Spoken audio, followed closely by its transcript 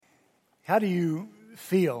How do you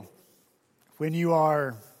feel when you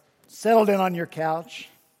are settled in on your couch,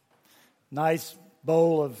 nice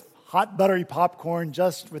bowl of hot buttery popcorn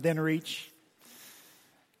just within reach,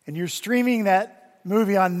 and you're streaming that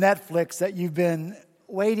movie on Netflix that you've been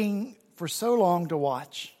waiting for so long to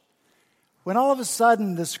watch, when all of a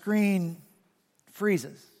sudden the screen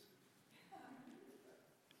freezes?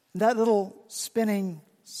 That little spinning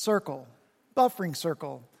circle, buffering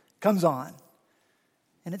circle, comes on.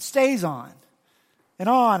 And it stays on. And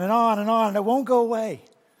on and on and on. And it won't go away.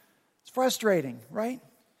 It's frustrating, right?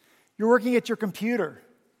 You're working at your computer.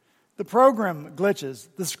 The program glitches.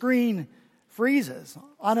 The screen freezes.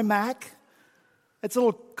 On a Mac, it's a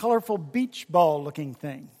little colorful beach ball looking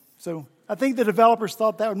thing. So I think the developers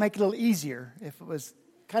thought that would make it a little easier if it was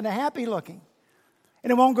kind of happy looking.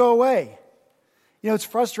 And it won't go away. You know, it's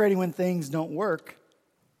frustrating when things don't work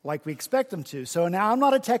like we expect them to. So now I'm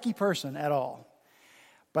not a techie person at all.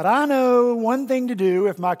 But I know one thing to do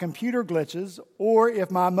if my computer glitches or if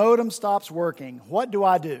my modem stops working. What do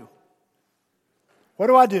I do? What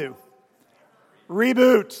do I do?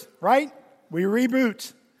 Reboot, right? We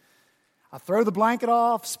reboot. I throw the blanket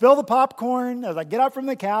off, spill the popcorn. As I get up from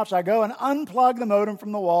the couch, I go and unplug the modem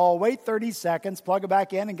from the wall, wait 30 seconds, plug it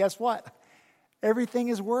back in, and guess what? Everything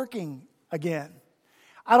is working again.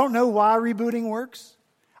 I don't know why rebooting works.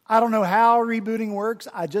 I don't know how rebooting works.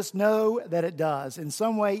 I just know that it does. In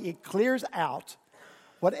some way, it clears out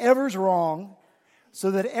whatever's wrong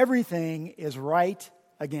so that everything is right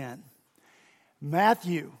again.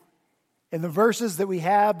 Matthew, in the verses that we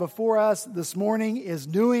have before us this morning, is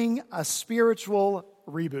doing a spiritual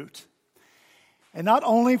reboot. And not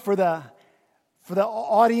only for the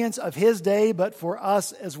audience of his day, but for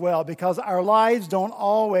us as well, because our lives don't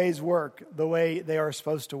always work the way they are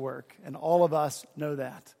supposed to work. And all of us know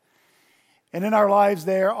that. And in our lives,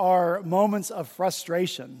 there are moments of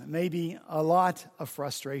frustration, maybe a lot of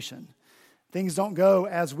frustration. Things don't go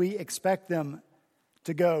as we expect them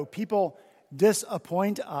to go. People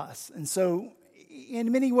disappoint us. And so,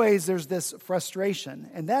 in many ways, there's this frustration.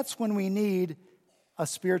 And that's when we need a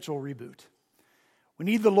spiritual reboot. We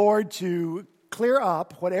need the Lord to clear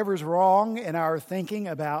up whatever's wrong in our thinking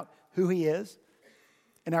about who He is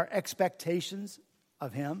and our expectations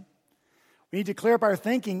of Him. We need to clear up our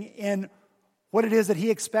thinking in what it is that He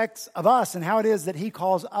expects of us and how it is that He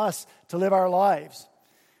calls us to live our lives.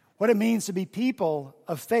 What it means to be people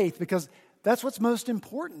of faith, because that's what's most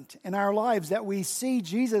important in our lives, that we see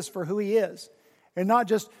Jesus for who He is and not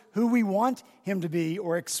just who we want Him to be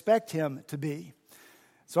or expect Him to be.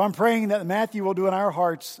 So I'm praying that Matthew will do in our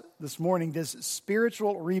hearts this morning this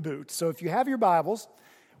spiritual reboot. So if you have your Bibles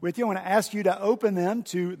with you, I want to ask you to open them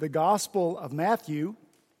to the Gospel of Matthew,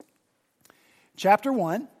 chapter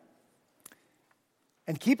 1.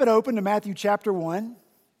 And keep it open to Matthew chapter 1.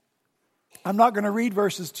 I'm not going to read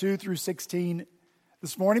verses 2 through 16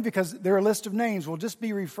 this morning because they're a list of names. We'll just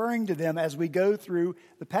be referring to them as we go through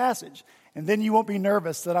the passage. And then you won't be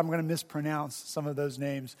nervous that I'm going to mispronounce some of those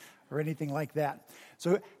names or anything like that.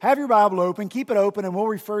 So have your Bible open, keep it open, and we'll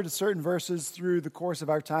refer to certain verses through the course of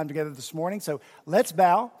our time together this morning. So let's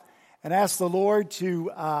bow and ask the Lord to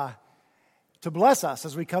bless us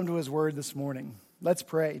as we come to His Word this morning. Let's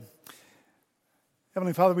pray.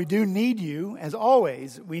 Heavenly Father, we do need You, as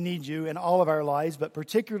always. We need You in all of our lives, but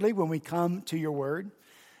particularly when we come to Your Word.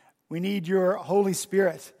 We need Your Holy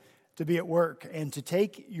Spirit to be at work and to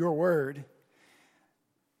take Your Word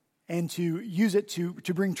and to use it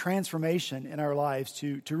to bring transformation in our lives,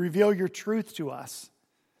 to reveal Your truth to us.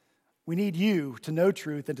 We need You to know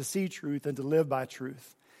truth and to see truth and to live by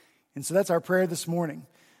truth. And so that's our prayer this morning,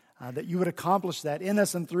 that You would accomplish that in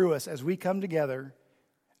us and through us as we come together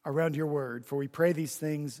around Your Word. For we pray these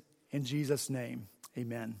things in Jesus' name.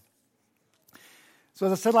 Amen. So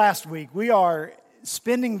as I said last week, we are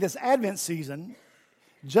spending this Advent season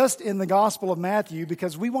just in the Gospel of Matthew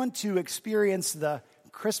because we want to experience the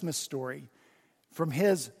Christmas story from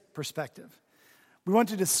His perspective. We want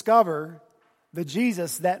to discover the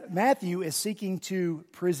Jesus that Matthew is seeking to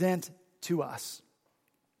present to us.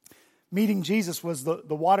 Meeting Jesus was the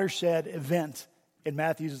watershed event in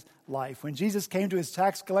Matthew's life. When Jesus came to his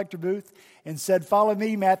tax collector booth and said, "Follow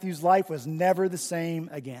me," Matthew's life was never the same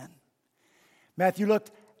again. Matthew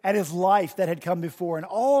looked at his life that had come before, and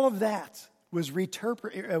all of that was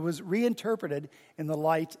reinterpreted in the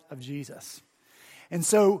light of Jesus. And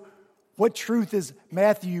so, what truth is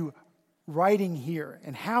Matthew writing here,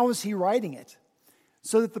 and how is he writing it?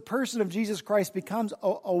 So that the person of Jesus Christ becomes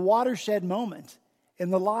a watershed moment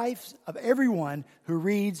in the lives of everyone who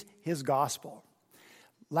reads his gospel.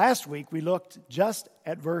 Last week, we looked just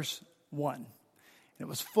at verse 1. It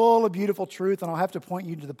was full of beautiful truth, and I'll have to point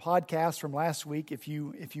you to the podcast from last week if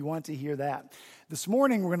you want to hear that. This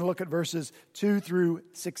morning, we're going to look at verses 2 through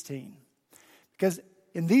 16. Because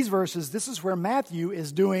in these verses, this is where Matthew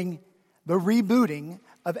is doing the rebooting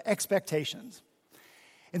of expectations.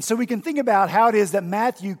 And so we can think about how it is that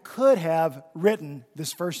Matthew could have written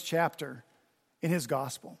this first chapter in his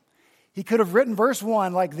gospel. He could have written verse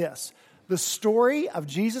 1 like this: the story of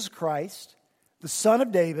Jesus Christ, the son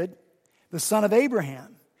of David, the son of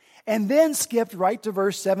Abraham, and then skipped right to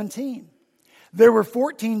verse 17. There were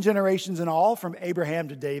 14 generations in all from Abraham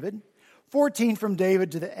to David, 14 from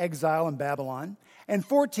David to the exile in Babylon, and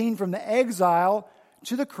 14 from the exile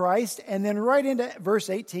to the Christ, and then right into verse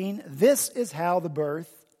 18, this is how the birth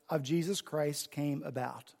of Jesus Christ came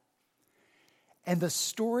about. And the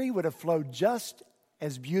story would have flowed just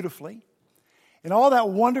as beautifully, and all that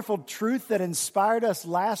wonderful truth that inspired us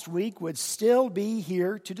last week would still be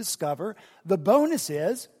here to discover. The bonus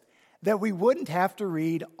is that we wouldn't have to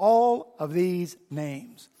read all of these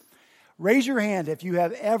names. Raise your hand if you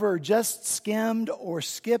have ever just skimmed or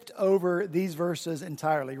skipped over these verses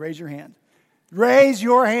entirely. Raise your hand. Raise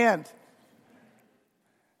your hand.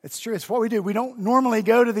 It's true. It's what we do. We don't normally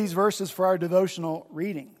go to these verses for our devotional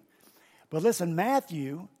reading. But listen,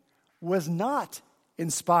 Matthew was not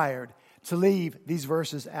inspired to leave these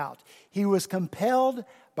verses out. He was compelled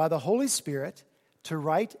by the Holy Spirit to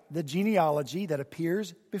write the genealogy that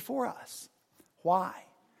appears before us. Why?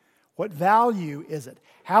 What value is it?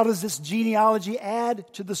 How does this genealogy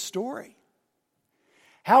add to the story?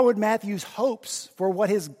 How would Matthew's hopes for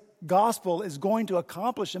what his gospel is going to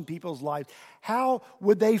accomplish in people's lives, how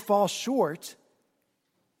would they fall short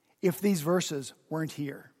if these verses weren't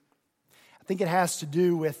here? I think it has to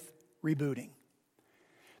do with rebooting.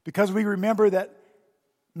 Because we remember that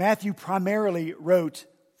Matthew primarily wrote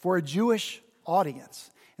for a Jewish audience.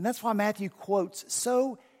 And that's why Matthew quotes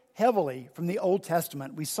so heavily from the Old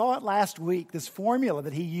Testament. We saw it last week, this formula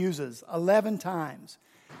that he uses 11 times,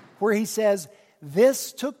 where he says,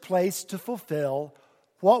 this took place to fulfill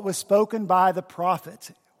what was spoken by the prophet,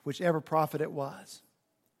 whichever prophet it was.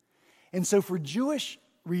 And so for Jewish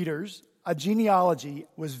readers, a genealogy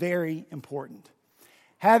was very important.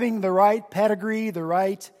 Having the right pedigree, the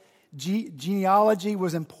right genealogy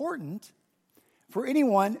was important for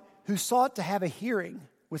anyone who sought to have a hearing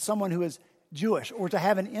with someone who is Jewish or to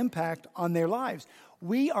have an impact on their lives.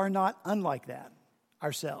 We are not unlike that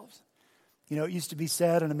ourselves. You know, it used to be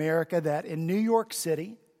said in America that in New York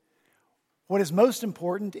City, what is most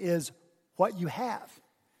important is what you have.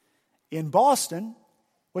 In Boston,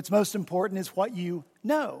 what's most important is what you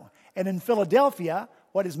know. And in Philadelphia,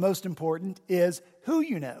 what is most important is who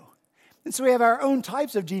you know. And so we have our own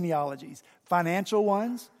types of genealogies, financial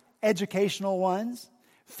ones, educational ones,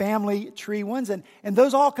 family tree ones, and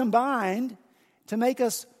those all combined to make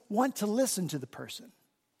us want to listen to the person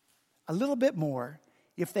a little bit more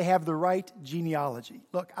if they have the right genealogy.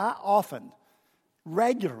 Look, I often,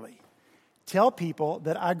 regularly, tell people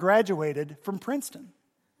that I graduated from Princeton.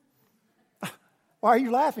 Why are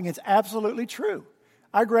you laughing? It's absolutely true.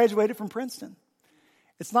 I graduated from Princeton.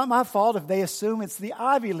 It's not my fault if they assume it's the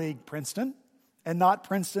Ivy League Princeton and not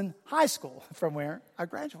Princeton High School from where I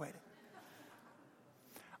graduated.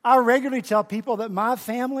 I regularly tell people that my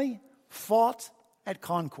family fought at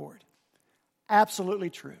Concord. Absolutely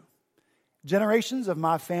true. Generations of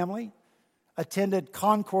my family attended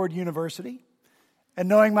Concord University. And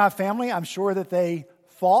knowing my family, I'm sure that they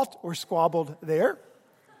fought or squabbled there.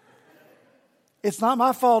 It's not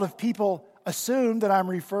my fault if people assume that I'm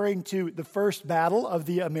referring to the first battle of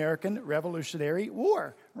the American Revolutionary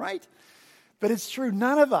War, right? But it's true,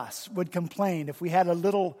 none of us would complain if we had a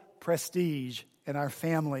little prestige in our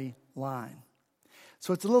family line.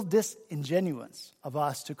 So it's a little disingenuous of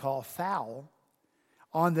us to call foul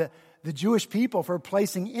on the Jewish people for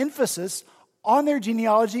placing emphasis on their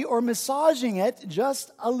genealogy or massaging it just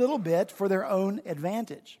a little bit for their own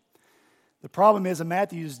advantage. The problem is in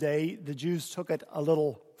Matthew's day, the Jews took it a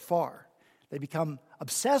little far. They become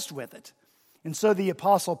obsessed with it. And so the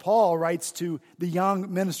Apostle Paul writes to the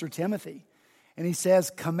young minister Timothy, and he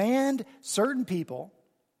says, command certain people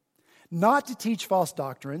not to teach false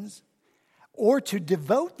doctrines or to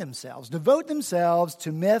devote themselves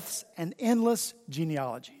to myths and endless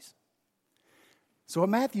genealogies. So what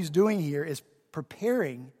Matthew's doing here is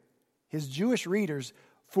preparing his Jewish readers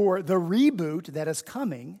for the reboot that is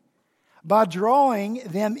coming by drawing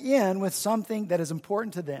them in with something that is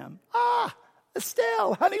important to them.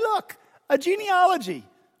 Estelle, honey, look, a genealogy.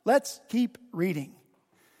 Let's keep reading.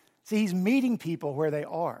 See, he's meeting people where they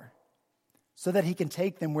are so that he can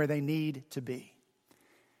take them where they need to be.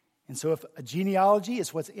 And so if a genealogy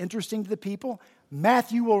is what's interesting to the people,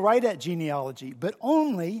 Matthew will write a genealogy, but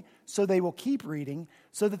only so they will keep reading,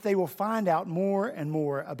 so that they will find out more and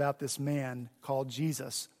more about this man called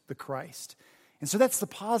Jesus the Christ. And so that's the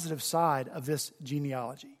positive side of this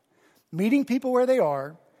genealogy. Meeting people where they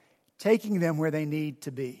are, taking them where they need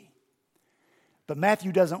to be. But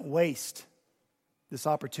Matthew doesn't waste this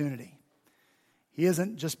opportunity. He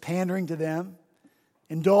isn't just pandering to them,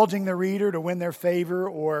 indulging the reader to win their favor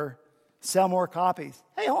or sell more copies.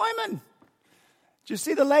 Hey, Hoyman, did you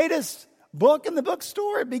see the latest book in the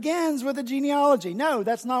bookstore? It begins with a genealogy. No,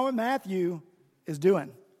 that's not what Matthew is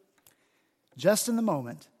doing. Just in the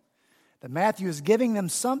moment that Matthew is giving them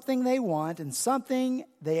something they want and something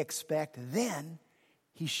they expect, then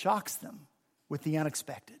he shocks them with the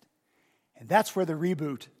unexpected. And that's where the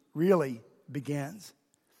reboot really begins.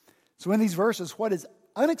 So in these verses, what is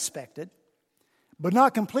unexpected, but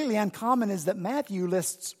not completely uncommon, is that Matthew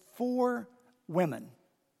lists 4 women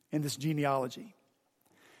in this genealogy.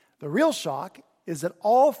 The real shock is that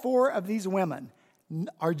all 4 of these women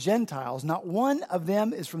are Gentiles. Not one of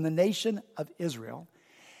them is from the nation of Israel.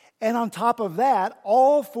 And on top of that,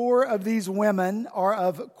 all 4 of these women are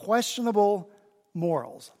of questionable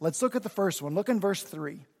morals. Let's look at the first one. Look in verse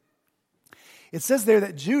 3. It says there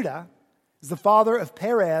that Judah is the father of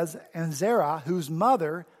Perez and Zerah, whose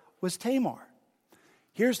mother was Tamar.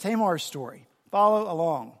 Here's Tamar's story. Follow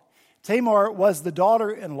along. Tamar was the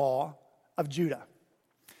daughter-in-law of Judah.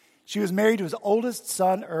 She was married to his oldest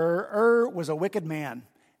son, Ur was a wicked man,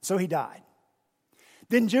 so he died.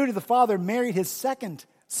 Then Judah, the father, married his second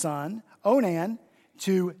son, Onan,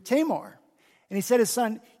 to Tamar. And he said to his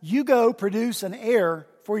son, you go produce an heir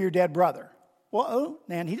for your dead brother. Well,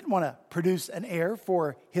 Onan, he didn't want to produce an heir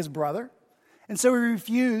for his brother. And so he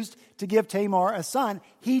refused to give Tamar a son.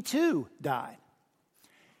 He too died.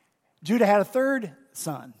 Judah had a third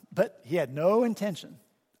son, but he had no intention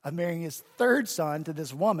of marrying his third son to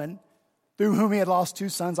this woman through whom he had lost 2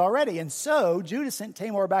 sons already. And so Judah sent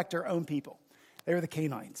Tamar back to her own people. They were the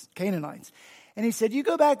Canaanites. And he said, you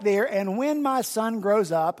go back there, and when my son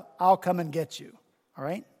grows up, I'll come and get you. All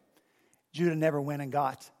right? Judah never went and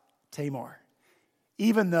got Tamar,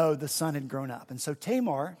 even though the son had grown up. And so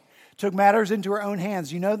Tamar took matters into her own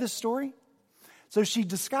hands. You know this story? So she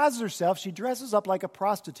disguises herself. She dresses up like a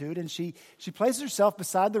prostitute, and she places herself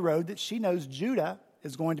beside the road that she knows Judah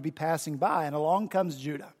is going to be passing by. And along comes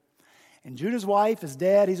Judah. And Judah's wife is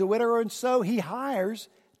dead. He's a widower, and so he hires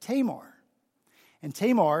Tamar. And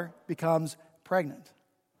Tamar becomes pregnant.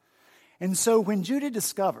 And so when Judah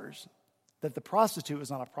discovers that the prostitute was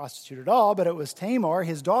not a prostitute at all, but it was Tamar,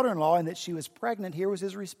 his daughter-in-law, and that she was pregnant, here was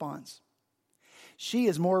his response. She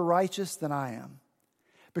is more righteous than I am,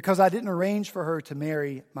 because I didn't arrange for her to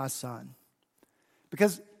marry my son.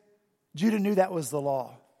 Because Judah knew that was the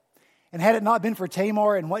law. And had it not been for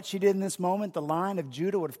Tamar and what she did in this moment, the line of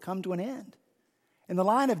Judah would have come to an end. And the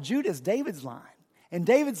line of Judah is David's line. And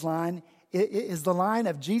David's line is the line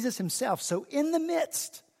of Jesus himself. So in the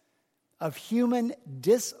midst of human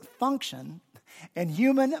dysfunction and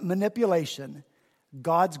human manipulation,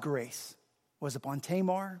 God's grace was upon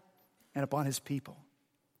Tamar and upon his people.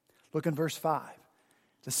 Look in verse 5.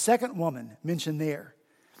 The second woman mentioned there.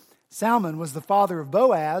 Salmon was the father of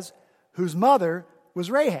Boaz, whose mother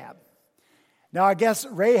was Rahab. Now, I guess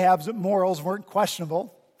Rahab's morals weren't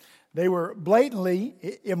questionable. They were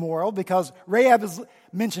blatantly immoral, because Rahab is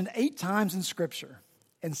mentioned 8 times in Scripture.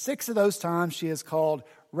 And 6 of those times she is called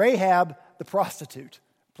Rahab the prostitute.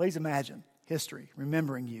 Please imagine history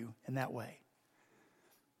remembering you in that way.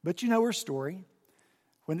 But you know her story.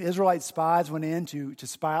 When the Israelite spies went in to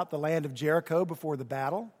spy out the land of Jericho before the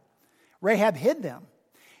battle, Rahab hid them.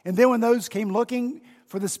 And then when those came looking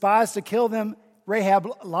for the spies to kill them, Rahab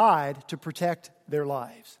lied to protect their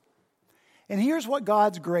lives. And here's what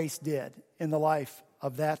God's grace did in the life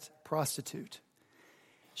of that prostitute.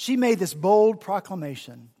 She made this bold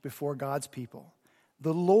proclamation before God's people.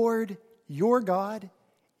 The Lord, your God,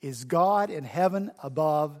 is God in heaven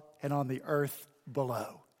above and on the earth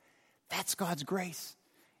below. That's God's grace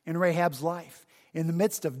in Rahab's life. In the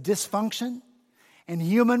midst of dysfunction and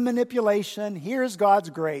human manipulation, here's God's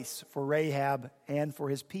grace for Rahab and for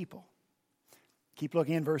his people. Keep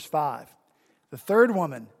looking in verse 5. The third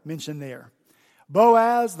woman mentioned there.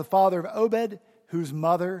 Boaz, the father of Obed, whose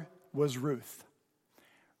mother was Ruth.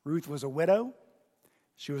 Ruth was a widow.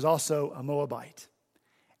 She was also a Moabite.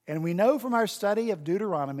 And we know from our study of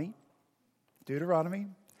Deuteronomy,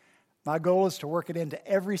 my goal is to work it into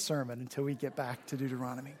every sermon until we get back to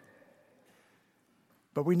Deuteronomy.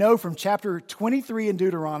 But we know from chapter 23 in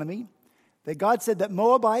Deuteronomy that God said that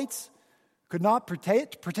Moabites could not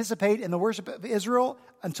participate in the worship of Israel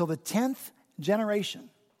until the 10th generation,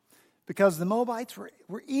 because the Moabites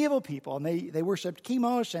were evil people, and they worshipped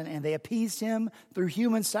Chemosh, and they appeased him through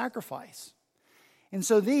human sacrifice. And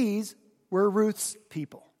so these were Ruth's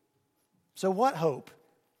people. So what hope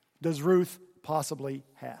does Ruth possibly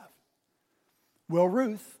have? Well,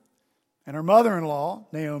 Ruth and her mother-in-law,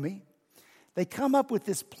 Naomi, they come up with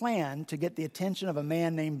this plan to get the attention of a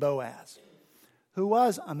man named Boaz, who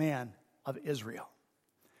was a man of Israel.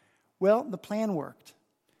 Well, the plan worked,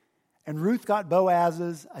 and Ruth got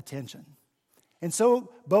Boaz's attention. And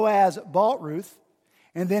so Boaz bought Ruth,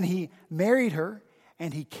 and then he married her,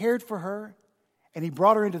 and he cared for her, and he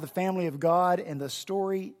brought her into the family of God, and the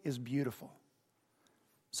story is beautiful.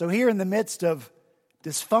 So here in the midst of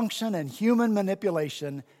dysfunction and human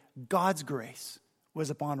manipulation, God's grace was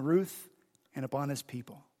upon Ruth and upon his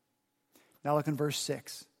people. Now look in verse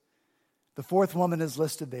 6. The fourth woman is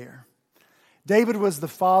listed there. David was the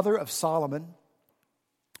father of Solomon,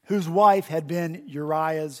 whose wife had been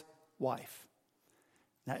Uriah's wife.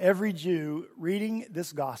 Now every Jew reading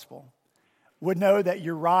this gospel would know that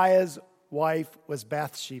Uriah's wife was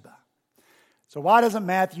Bathsheba. So why doesn't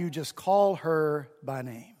Matthew just call her by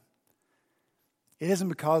name? It isn't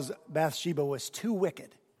because Bathsheba was too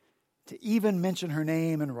wicked to even mention her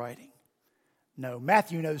name in writing. No,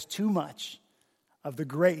 Matthew knows too much of the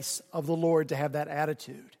grace of the Lord to have that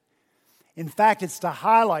attitude. In fact, it's to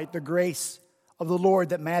highlight the grace of the Lord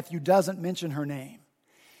that Matthew doesn't mention her name.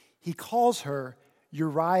 He calls her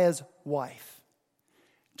Uriah's wife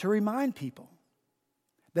to remind people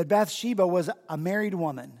that Bathsheba was a married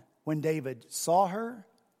woman when David saw her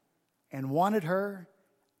and wanted her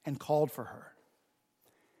and called for her.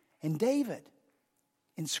 And David,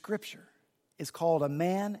 in Scripture, is called a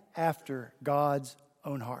man after God's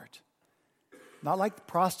own heart. Not like the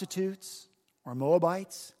prostitutes or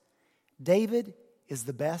Moabites. David is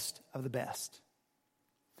the best of the best.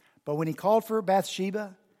 But when he called for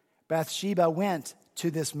Bathsheba, Bathsheba went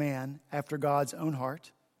to this man after God's own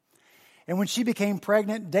heart. And when she became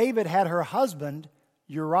pregnant, David had her husband,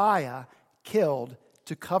 Uriah, killed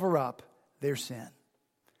to cover up their sin.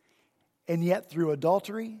 And yet through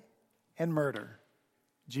adultery and murder,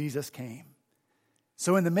 Jesus came.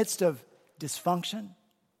 So in the midst of dysfunction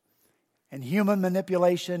and human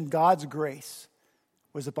manipulation, God's grace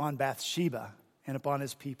was upon Bathsheba and upon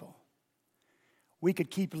his people. We could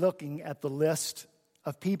keep looking at the list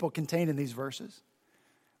of people contained in these verses.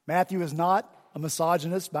 Matthew is not a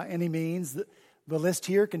misogynist by any means. The list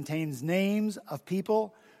here contains names of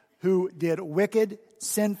people who did wicked,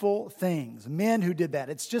 sinful things. Men who did that.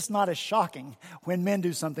 It's just not as shocking when men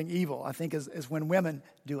do something evil, I think, as when women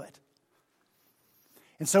do it.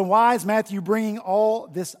 And so why is Matthew bringing all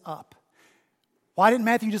this up? Why didn't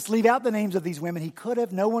Matthew just leave out the names of these women? He could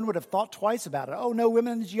have. No one would have thought twice about it. Oh, no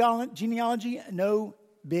women in the genealogy? No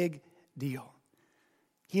big deal.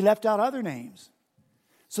 He left out other names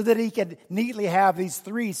so that he could neatly have these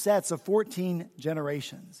 3 sets of 14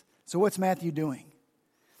 generations. So what's Matthew doing?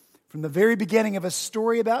 From the very beginning of a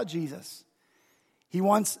story about Jesus, he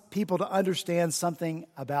wants people to understand something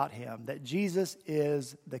about him, that Jesus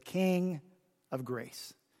is the King of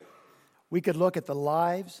grace. We could look at the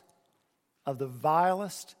lives of the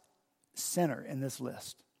vilest sinner in this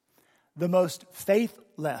list, the most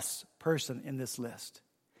faithless person in this list.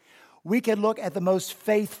 We could look at the most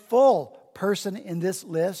faithful person in this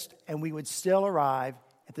list, and we would still arrive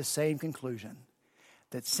at the same conclusion,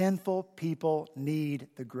 that sinful people need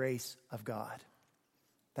the grace of God.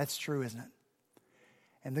 That's true, isn't it?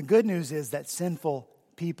 And the good news is that sinful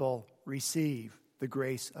people receive the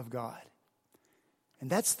grace of God. And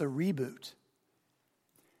that's the reboot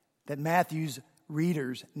that Matthew's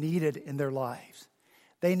readers needed in their lives.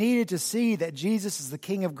 They needed to see that Jesus is the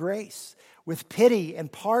King of grace, with pity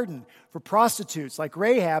and pardon for prostitutes like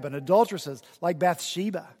Rahab and adulteresses like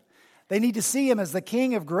Bathsheba. They need to see him as the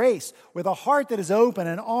King of grace, with a heart that is open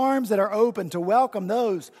and arms that are open to welcome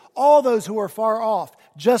all those who are far off,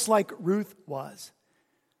 just like Ruth was.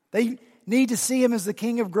 They need to see him as the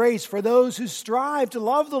King of grace for those who strive to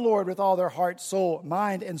love the Lord with all their heart, soul,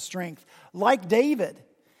 mind, and strength, like David,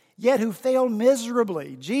 yet who fail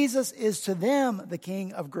miserably. Jesus is to them the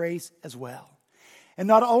King of grace as well. And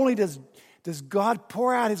not only does God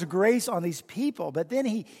pour out his grace on these people, but then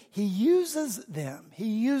he uses them. He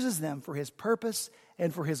uses them for his purpose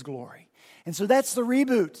and for his glory. And so that's the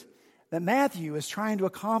reboot that Matthew is trying to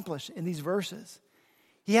accomplish in these verses.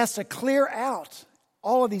 He has to clear out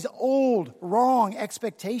all of these old, wrong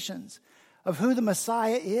expectations of who the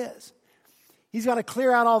Messiah is. He's got to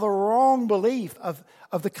clear out all the wrong belief of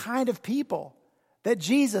the kind of people that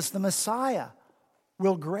Jesus, the Messiah,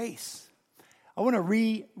 will grace. I want to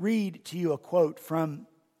reread to you a quote from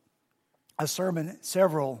a sermon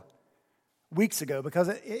several weeks ago because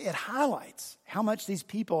it highlights how much these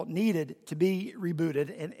people needed to be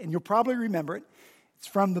rebooted. And you'll probably remember it. It's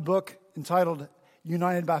from the book entitled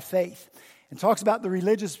United by Faith. And talks about the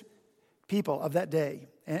religious people of that day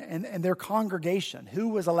and their congregation, who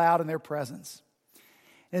was allowed in their presence.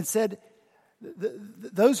 And it said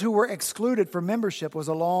those who were excluded from membership was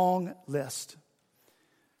a long list.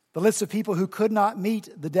 The list of people who could not meet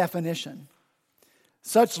the definition.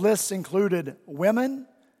 Such lists included women,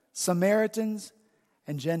 Samaritans,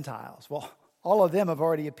 and Gentiles. Well, all of them have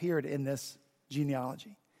already appeared in this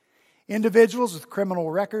genealogy. Individuals with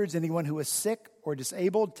criminal records, anyone who was sick or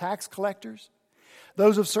disabled, tax collectors.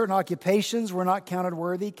 Those of certain occupations were not counted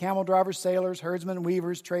worthy: camel drivers, sailors, herdsmen,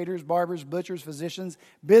 weavers, traders, barbers, butchers, physicians,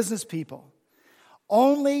 business people. The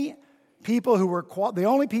only people who were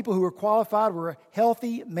qualified were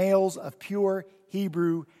healthy males of pure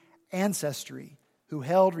Hebrew ancestry who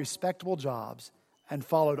held respectable jobs and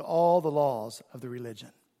followed all the laws of the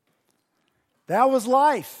religion. That was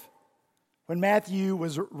life when Matthew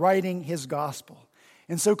was writing his gospel.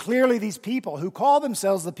 And so clearly these people who call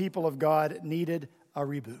themselves the people of God needed a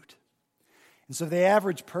reboot. And so the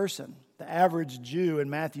average person, the average Jew in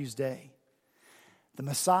Matthew's day, the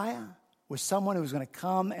Messiah was someone who was going to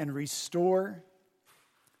come and restore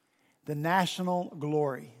the national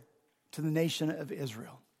glory to the nation of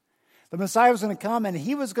Israel. The Messiah was going to come and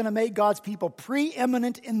he was going to make God's people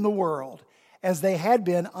preeminent in the world as they had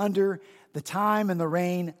been under the time and the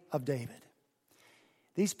reign of David.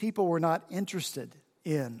 These people were not interested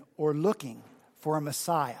in or looking for a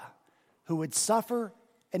Messiah who would suffer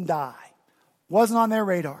and die. Wasn't on their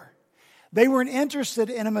radar. They weren't interested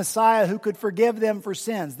in a Messiah who could forgive them for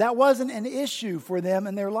sins. That wasn't an issue for them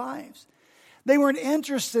in their lives. They weren't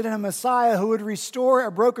interested in a Messiah who would restore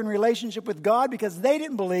a broken relationship with God because they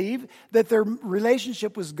didn't believe that their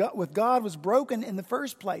relationship with God was broken in the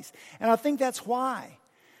first place. And I think that's why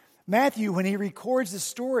Matthew, when he records this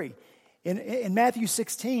story in Matthew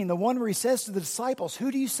 16, the one where he says to the disciples,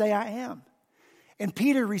 "Who do you say I am?" And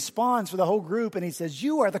Peter responds for the whole group and he says,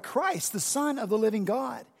 "You are the Christ, the Son of the living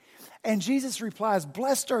God." And Jesus replies,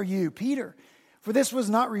 "Blessed are you, Peter, for this was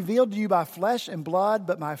not revealed to you by flesh and blood,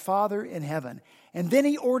 but my Father in heaven." And then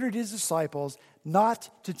he ordered his disciples not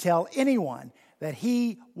to tell anyone that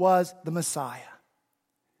he was the Messiah.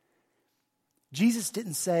 Jesus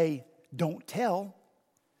didn't say, "Don't tell,"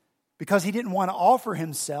 because he didn't want to offer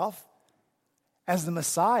himself as the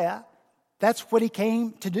Messiah. That's what he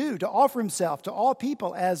came to do, to offer himself to all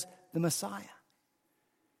people as the Messiah.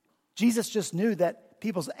 Jesus just knew that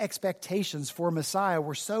people's expectations for a Messiah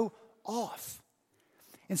were so off.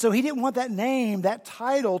 And so he didn't want that name, that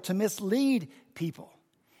title, to mislead people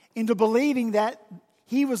into believing that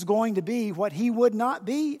he was going to be what he would not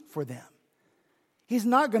be for them. He's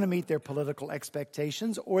not going to meet their political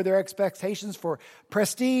expectations or their expectations for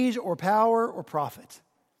prestige or power or profit.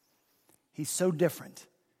 He's so different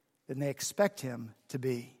than they expect him to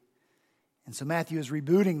be. And so Matthew is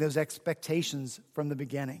rebooting those expectations from the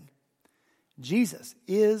beginning. Jesus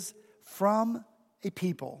is from a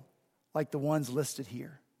people like the ones listed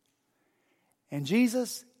here. And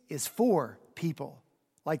Jesus is for people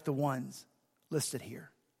like the ones listed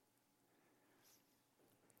here.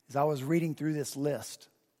 As I was reading through this list,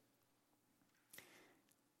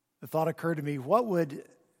 the thought occurred to me, what would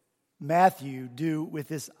Matthew do with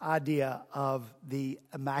this idea of the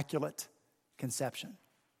Immaculate Conception?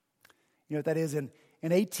 You know what that is? In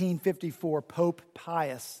 1854, Pope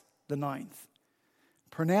Pius IX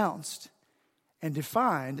pronounced and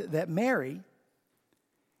defined that Mary,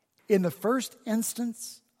 in the first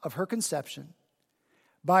instance of her conception,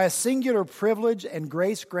 by a singular privilege and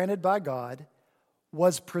grace granted by God,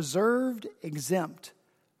 was preserved exempt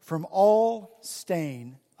from all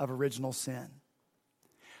stain of original sin.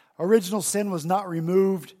 Original sin was not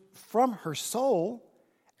removed from her soul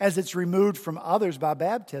as it's removed from others by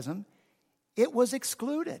baptism. It was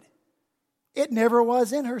excluded. It never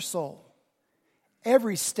was in her soul.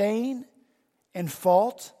 Every stain and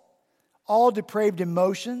fault, all depraved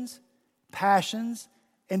emotions, passions,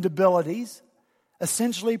 and abilities,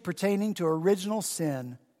 essentially pertaining to original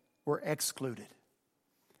sin, were excluded.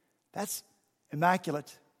 That's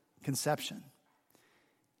Immaculate Conception.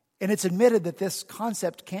 And it's admitted that this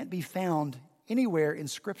concept can't be found anywhere in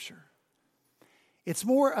Scripture. It's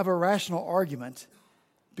more of a rational argument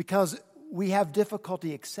because we have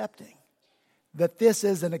difficulty accepting that this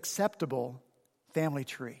is an acceptable family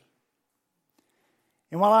tree.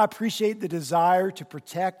 And while I appreciate the desire to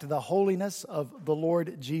protect the holiness of the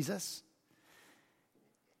Lord Jesus,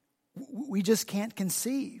 we just can't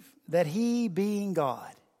conceive that he, being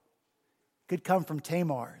God, could come from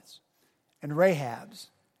Tamar's and Rahab's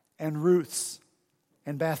and Ruths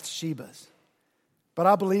and Bathshebas. But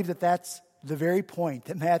I believe that that's the very point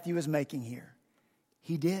that Matthew is making here.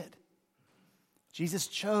 He did. Jesus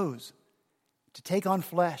chose to take on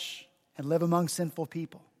flesh and live among sinful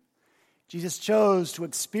people. Jesus chose to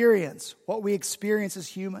experience what we experience as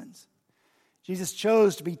humans. Jesus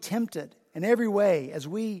chose to be tempted in every way as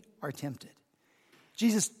we are tempted.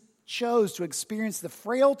 Jesus chose to experience the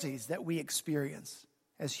frailties that we experience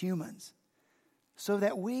as humans so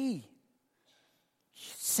that we,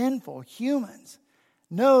 sinful humans,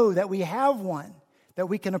 know that we have one that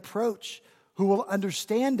we can approach who will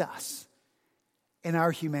understand us in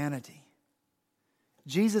our humanity.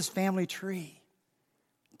 Jesus' family tree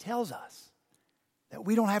tells us that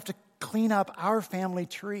we don't have to clean up our family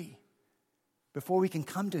tree before we can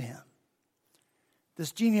come to him.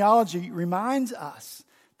 This genealogy reminds us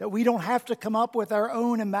that we don't have to come up with our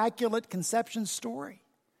own immaculate conception story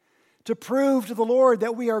to prove to the Lord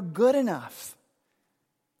that we are good enough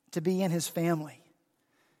to be in his family,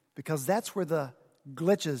 because that's where the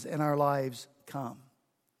glitches in our lives come.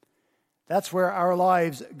 That's where our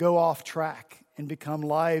lives go off track and become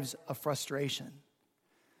lives of frustration.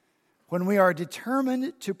 When we are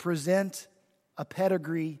determined to present a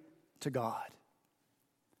pedigree to God,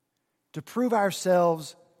 to prove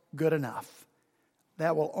ourselves good enough,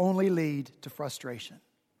 that will only lead to frustration.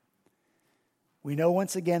 We know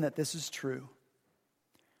once again that this is true.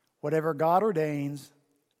 Whatever God ordains,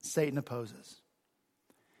 Satan opposes.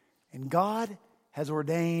 And God has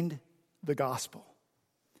ordained the gospel.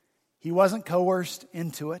 He wasn't coerced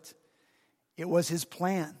into it. It was his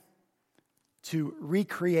plan to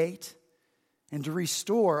recreate and to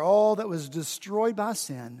restore all that was destroyed by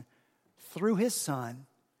sin through his Son,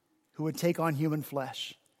 who would take on human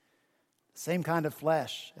flesh. The same kind of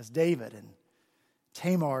flesh as David and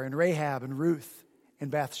Tamar and Rahab and Ruth and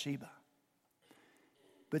Bathsheba.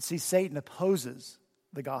 But see, Satan opposes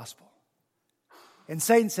the gospel. And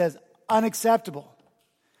Satan says, unacceptable.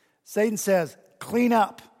 Satan says, clean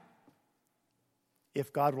up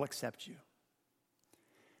if God will accept you.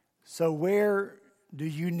 So where do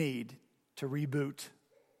you need to reboot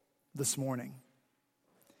this morning?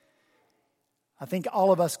 I think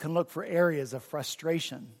all of us can look for areas of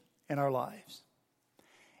frustration in our lives.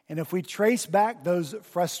 And if we trace back those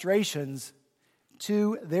frustrations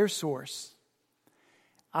to their source,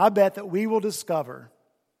 I bet that we will discover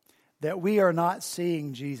that we are not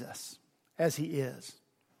seeing Jesus as he is,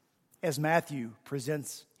 as Matthew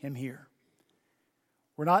presents him here.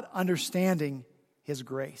 We're not understanding his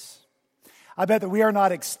grace. I bet that we are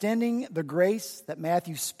not extending the grace that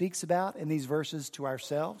Matthew speaks about in these verses to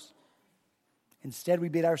ourselves. Instead, we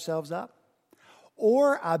beat ourselves up.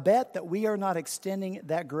 Or I bet that we are not extending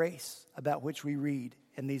that grace about which we read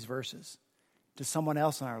in these verses to someone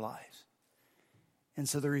else in our lives. And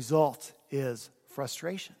so the result is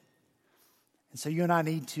frustration. And so you and I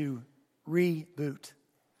need to reboot.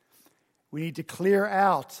 We need to clear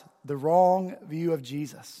out the wrong view of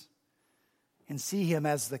Jesus and see him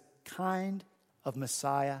as the kind of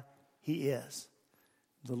Messiah he is,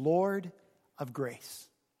 the Lord of grace,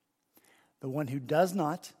 the one who does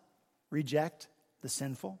not reject the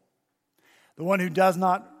sinful, the one who does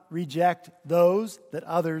not reject those that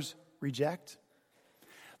others reject,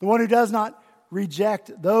 the one who does not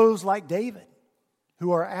reject those like David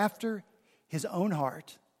who are after his own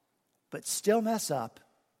heart but still mess up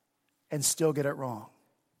and still get it wrong.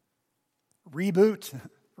 Reboot.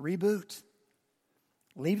 Reboot.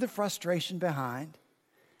 Leave the frustration behind.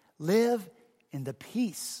 Live in the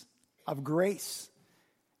peace of grace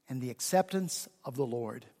and the acceptance of the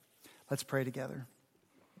Lord. Let's pray together.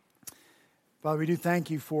 Father, we do thank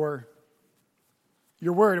you for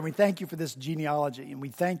your word, and we thank you for this genealogy, and we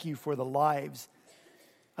thank you for the lives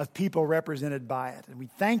of people represented by it. And we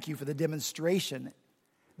thank you for the demonstration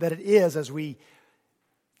that it is as we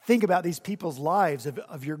think about these people's lives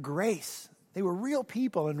of your grace. They were real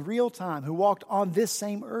people in real time who walked on this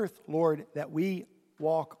same earth, Lord, that we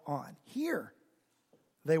walk on. Here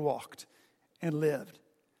they walked and lived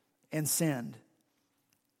and sinned.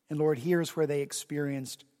 And Lord, here's where they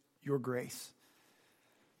experienced your grace.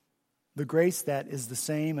 The grace that is the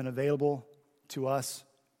same and available to us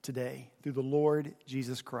today through the Lord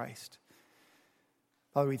Jesus Christ.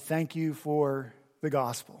 Father, we thank you for the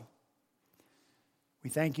gospel. We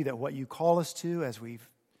thank you that what you call us to, as we've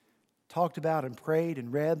talked about and prayed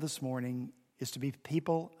and read this morning, is to be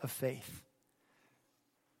people of faith.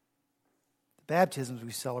 The baptisms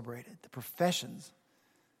we celebrated, the professions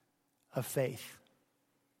of faith.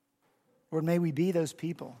 Lord, may we be those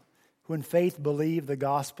people who in faith believe the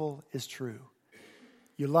gospel is true.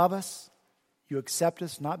 You love us. You accept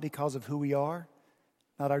us not because of who we are,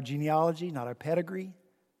 not our genealogy, not our pedigree,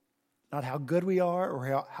 not how good we are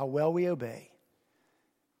or how well we obey.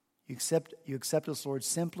 You accept us, Lord,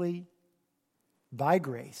 simply by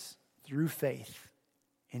grace through faith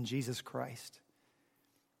in Jesus Christ.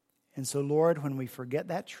 And so, Lord, when we forget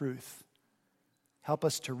that truth, help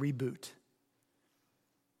us to reboot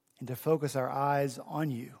and to focus our eyes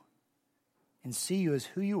on you and see you as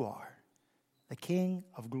who you are, the King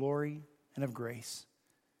of glory and of grace.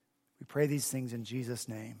 We pray these things in Jesus'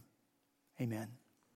 name. Amen.